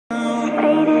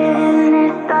Faded in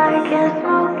this dark and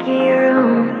smoky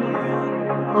room,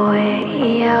 with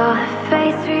your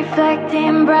face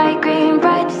reflecting bright green,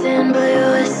 brights and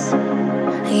blues.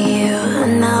 You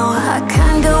know I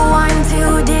can't go on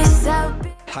to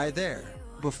disappear. Hi there.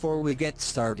 Before we get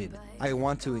started, I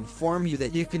want to inform you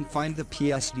that you can find the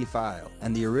PSD file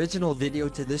and the original video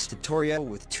to this tutorial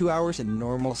with 2 hours in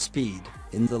normal speed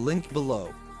in the link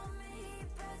below.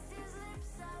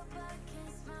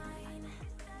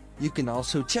 You can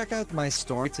also check out my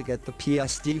store to get the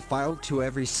PSD file to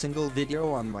every single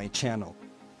video on my channel.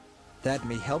 That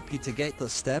may help you to get the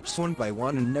steps one by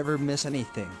one and never miss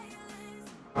anything.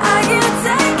 I can't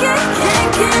take it,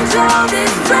 can't control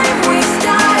this flame we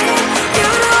started. You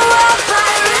know I'll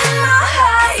fire in my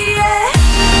heart, yeah.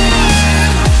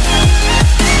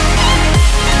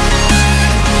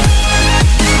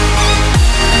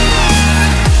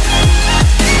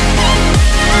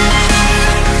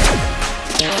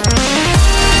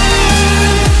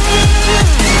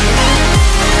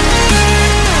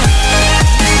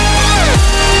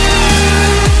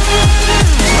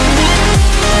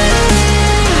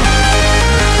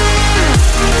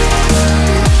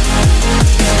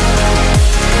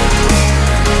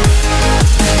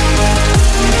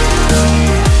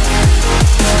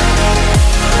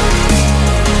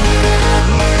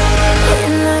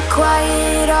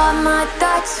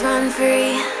 Run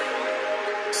free,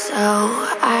 so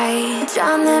I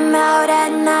drown them out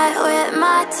at night with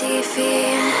my TV.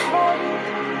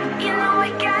 You know I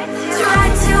got to try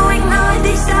to ignore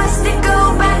these thoughts that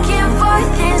go back and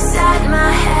forth inside my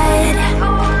head.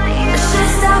 I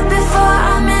should stop before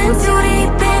I'm in too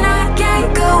deep and I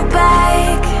can't go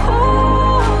back.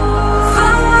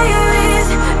 Fire is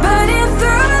burning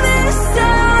through this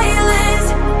silence.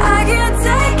 I can't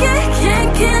take it, can't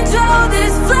control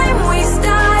this flame we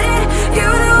started. You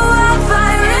know I'm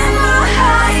fire in my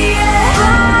heart, yeah.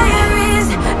 Fire is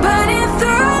burning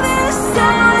through this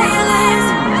silence.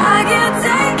 I can't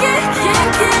take it,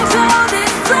 can't control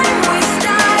this flame we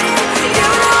started. You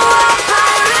know I'm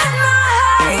fire in my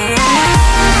heart, yeah.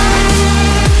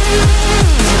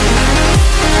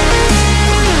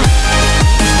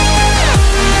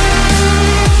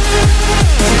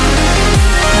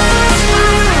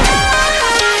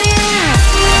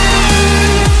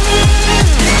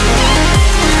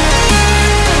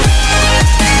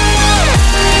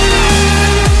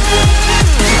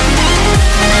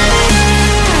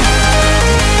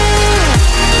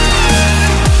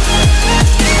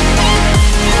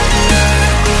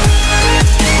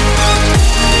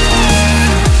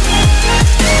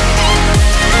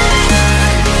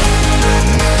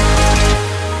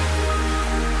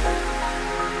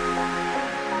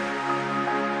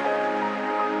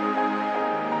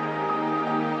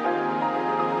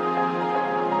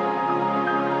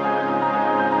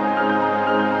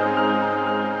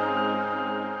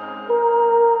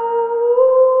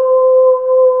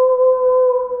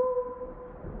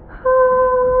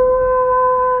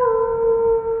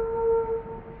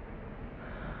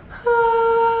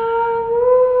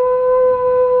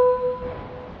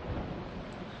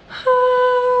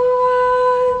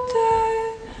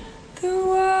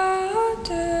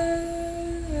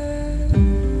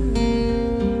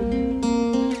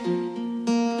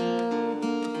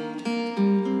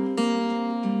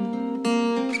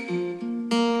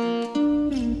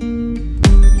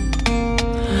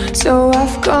 So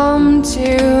I've come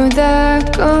to the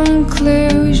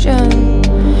conclusion,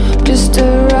 just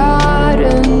a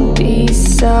rotten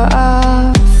piece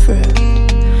of fruit.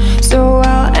 So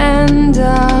I'll end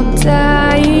up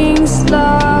dying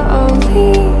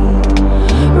slowly,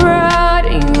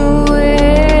 rotting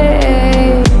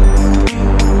away.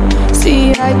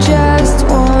 See, I just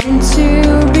want to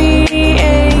be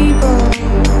able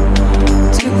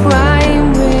to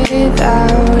climb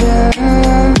without a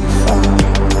fall,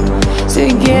 to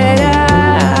get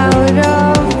out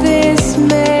of this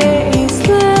maze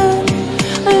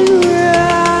and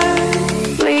run.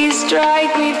 Please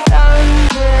strike me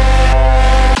thunder,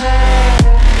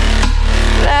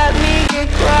 let me get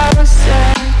closer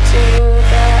to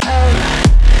the light.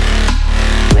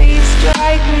 Please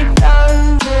strike me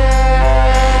thunder,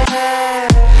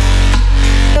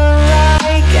 so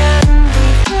I can be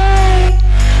free.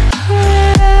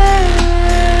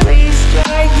 Please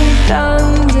strike me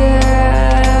thunder,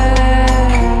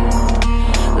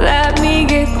 let me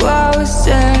get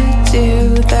closer to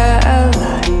the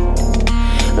light.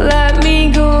 Let me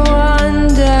go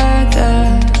under the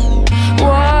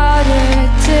water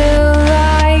till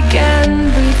I can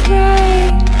breathe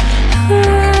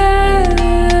right.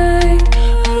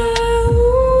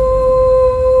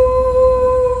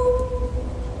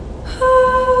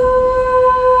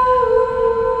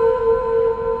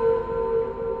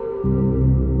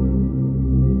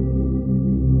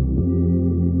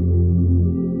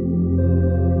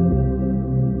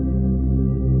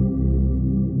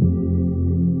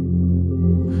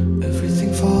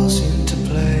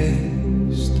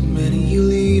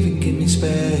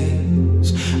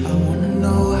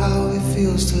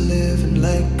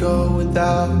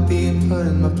 without being put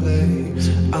in my place.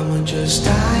 I'ma just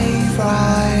dive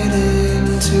right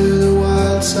into the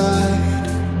wild side,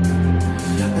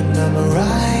 and I'ma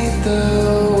ride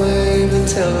the wave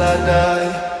until I die.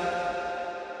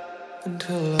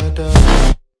 Until I die.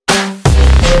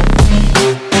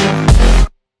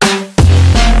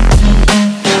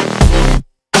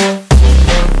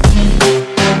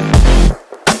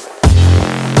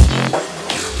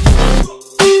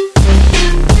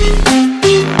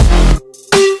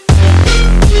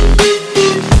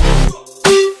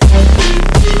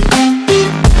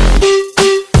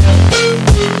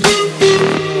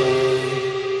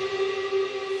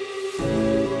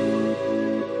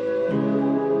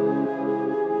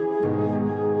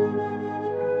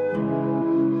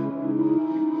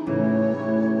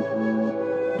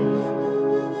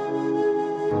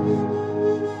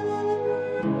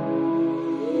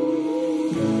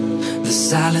 The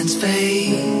silence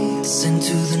fades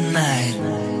into the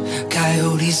night.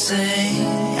 Coyotes sing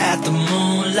at the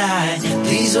moonlight.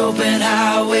 These open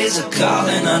highways are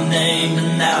calling our name,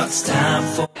 and now it's time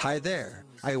for... Hi there.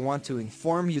 I want to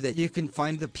inform you that you can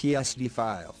find the PSD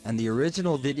file and the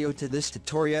original video to this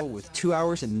tutorial with 2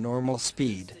 hours in normal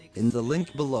speed in the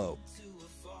link below.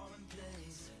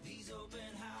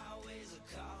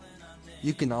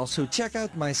 You can also check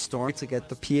out my store to get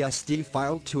the PSD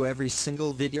file to every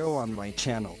single video on my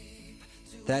channel.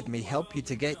 That may help you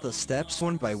to get the steps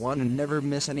one by one and never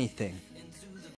miss anything.